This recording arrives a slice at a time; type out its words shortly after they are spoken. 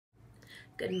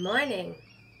Good morning.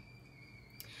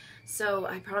 So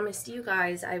I promised you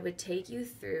guys I would take you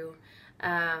through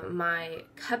my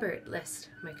cupboard list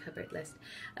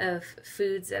of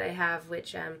foods that I have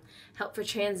which help for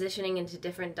transitioning into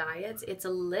different diets. It's a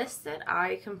list that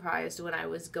I comprised when I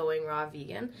was going raw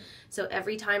vegan. So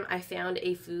every time I found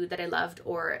a food that I loved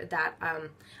or that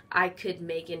I could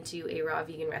make into a raw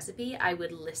vegan recipe, I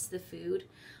would list the food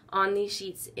on these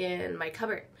sheets in my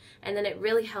cupboard. And then it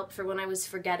really helped for when I was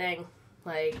forgetting,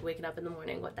 like waking up in the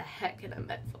morning, what the heck can I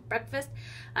make for breakfast?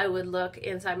 I would look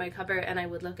inside my cupboard and I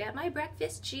would look at my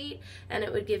breakfast sheet and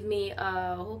it would give me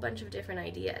a whole bunch of different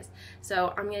ideas.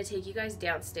 So I'm going to take you guys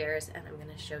downstairs and I'm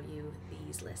going to show you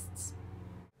these lists.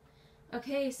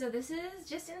 Okay, so this is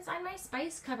just inside my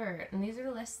spice cupboard and these are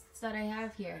the lists that I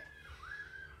have here.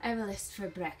 I have a list for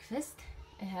breakfast.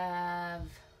 I have,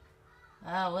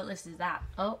 oh, what list is that?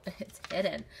 Oh, it's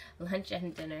hidden. Lunch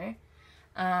and dinner.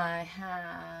 I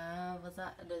have, what's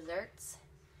that, desserts,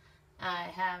 I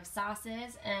have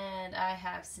sauces, and I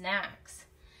have snacks.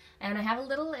 And I have a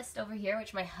little list over here,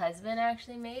 which my husband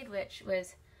actually made, which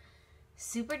was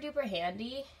super duper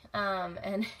handy,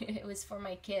 and it was for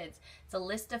my kids. It's a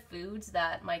list of foods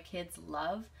that my kids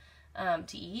love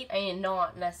to eat. I mean,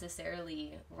 not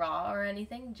necessarily raw or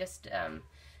anything, just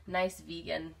nice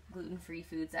vegan, gluten-free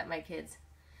foods that my kids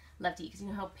love to eat, because you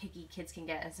know how picky kids can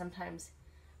get, and sometimes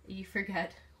you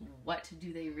forget what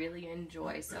do they really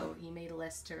enjoy. So he made a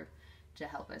list to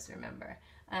help us remember.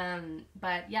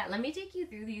 But yeah, let me take you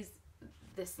through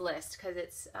this list because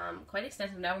it's quite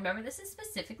extensive. Now remember, this is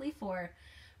specifically for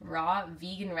raw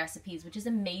vegan recipes, which is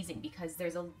amazing because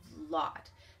there's a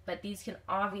lot. But these can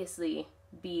obviously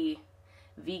be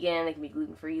vegan, they can be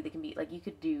gluten-free, they can be, like, you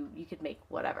could make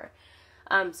whatever.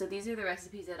 So these are the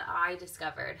recipes that I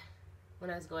discovered when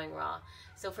I was going raw.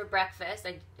 So for breakfast,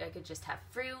 I could just have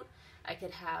fruit. I could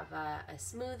have a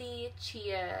smoothie,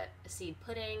 chia seed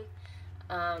pudding,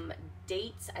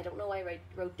 dates. I don't know why I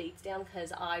wrote dates down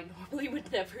because I normally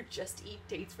would never just eat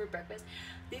dates for breakfast.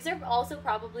 These are also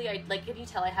probably, like, can you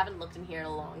tell I haven't looked in here in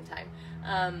a long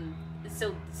time.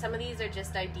 So some of these are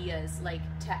just ideas, like,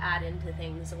 to add into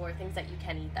things or things that you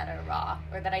can eat that are raw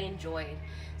or that I enjoyed.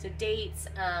 So dates,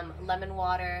 lemon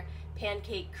water,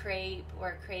 pancake crepe,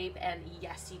 and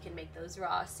yes, you can make those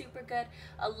raw, super good.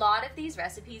 A lot of these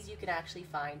recipes you can actually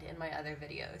find in my other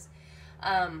videos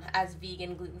as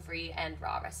vegan, gluten-free, and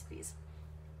raw recipes.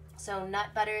 So nut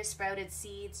butter, sprouted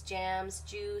seeds, jams,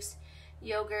 juice,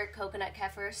 yogurt, coconut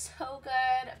kefir, so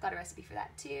good. I've got a recipe for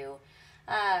that too.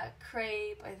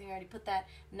 Crepe, I think I already put that.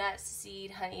 Nuts,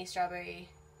 seed, honey, strawberry,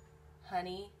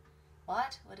 honey.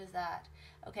 What is that?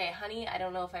 Okay, honey, I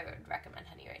don't know if I would recommend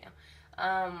honey right now.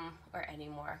 Or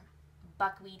anymore.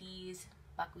 Buckwheaties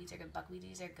are good.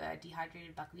 Buckwheaties are good.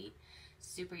 Dehydrated buckwheat,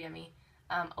 super yummy.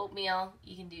 Oatmeal,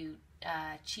 you can do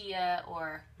chia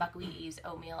or buckwheat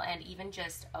oatmeal, and even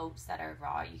just oats that are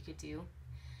raw you could do.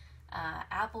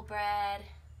 Apple bread,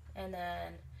 and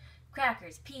then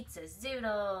crackers, pizzas,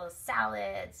 zoodles,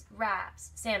 salads,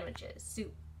 wraps, sandwiches,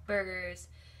 soup, burgers.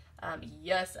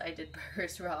 Yes, I did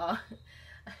burgers raw.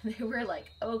 They were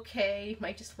like, okay,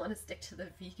 might just want to stick to the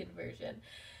vegan version.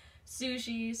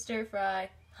 Sushi, stir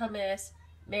fry, hummus,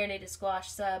 marinated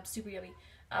squash sub, super yummy.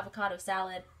 Avocado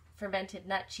salad, fermented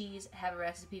nut cheese, have a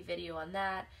recipe video on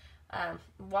that.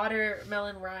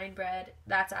 Watermelon rind bread,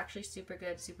 that's actually super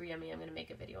good, super yummy. I'm going to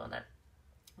make a video on that.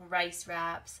 Rice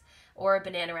wraps or a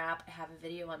banana wrap, I have a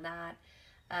video on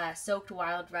that. Soaked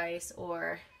wild rice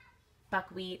or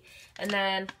buckwheat. And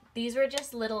then these were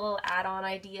just little add-on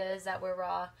ideas that were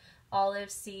raw.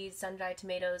 Olives, seeds, sun-dried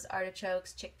tomatoes,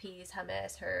 artichokes, chickpeas,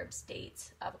 hummus, herbs,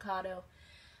 dates, avocado.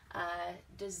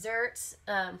 Desserts,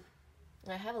 I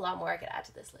have a lot more I could add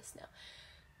to this list now.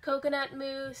 Coconut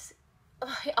mousse.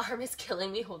 Oh, my arm is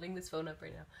killing me holding this phone up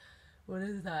right now. What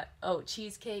is that? Oh,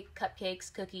 cheesecake,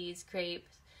 cupcakes, cookies,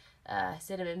 crepes,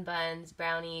 cinnamon buns,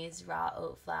 brownies, raw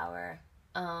oat flour,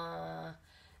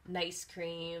 nice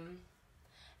cream,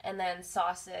 and then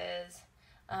sauces,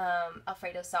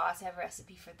 Alfredo sauce. I have a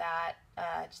recipe for that.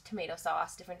 Just tomato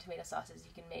sauce, different tomato sauces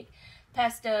you can make.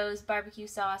 Pestos, barbecue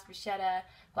sauce, bruschetta,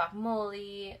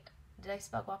 guacamole. Did I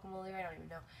spell guacamole right? I don't even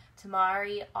know.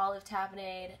 Tamari, olive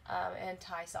tapenade, and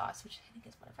Thai sauce, which I think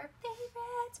is one of our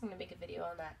favorites. I'm going to make a video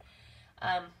on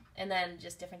that. And then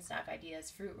just different snack ideas.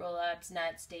 Fruit roll-ups,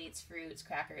 nuts, dates, fruits,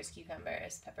 crackers,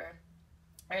 cucumbers, pepper.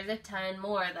 There's a ton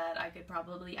more that I could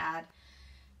probably add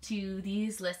to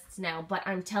these lists now, but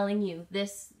I'm telling you,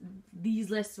 these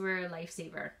lists were a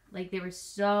lifesaver. Like, they were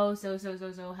so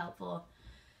helpful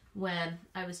when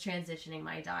I was transitioning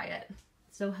my diet.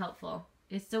 So helpful.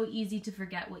 It's so easy to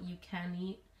forget what you can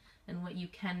eat and what you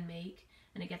can make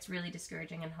and it gets really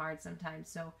discouraging and hard sometimes.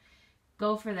 So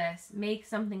go for this. Make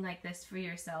something like this for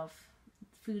yourself,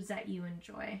 foods that you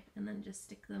enjoy, and then just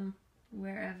stick them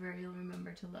wherever you'll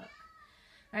remember to look.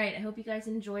 Alright, I hope you guys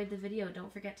enjoyed the video.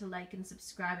 Don't forget to like and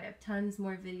subscribe. I have tons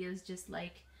more videos just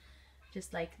like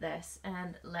this,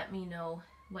 and let me know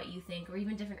what you think, or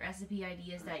even different recipe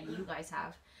ideas that you guys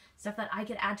have. Stuff that I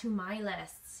could add to my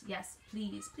lists. Yes,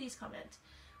 please comment.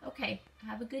 Okay,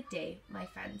 have a good day, my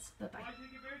friends. Bye-bye.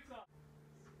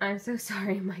 I'm so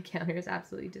sorry, my counter is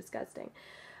absolutely disgusting.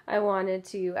 I wanted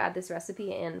to add this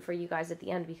recipe in for you guys at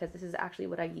the end because this is actually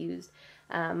what I used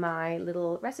my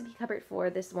little recipe cupboard for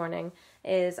this morning.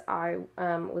 Is I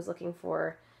was looking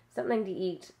for something to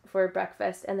eat for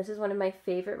breakfast, and this is one of my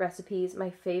favorite recipes, my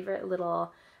favorite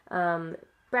little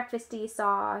breakfasty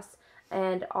sauce.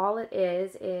 And all it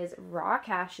is raw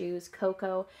cashews,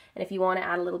 cocoa, and if you want to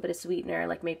add a little bit of sweetener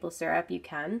like maple syrup, you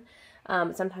can.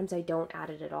 Sometimes I don't add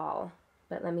it at all,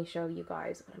 but let me show you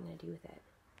guys what I'm going to do with it.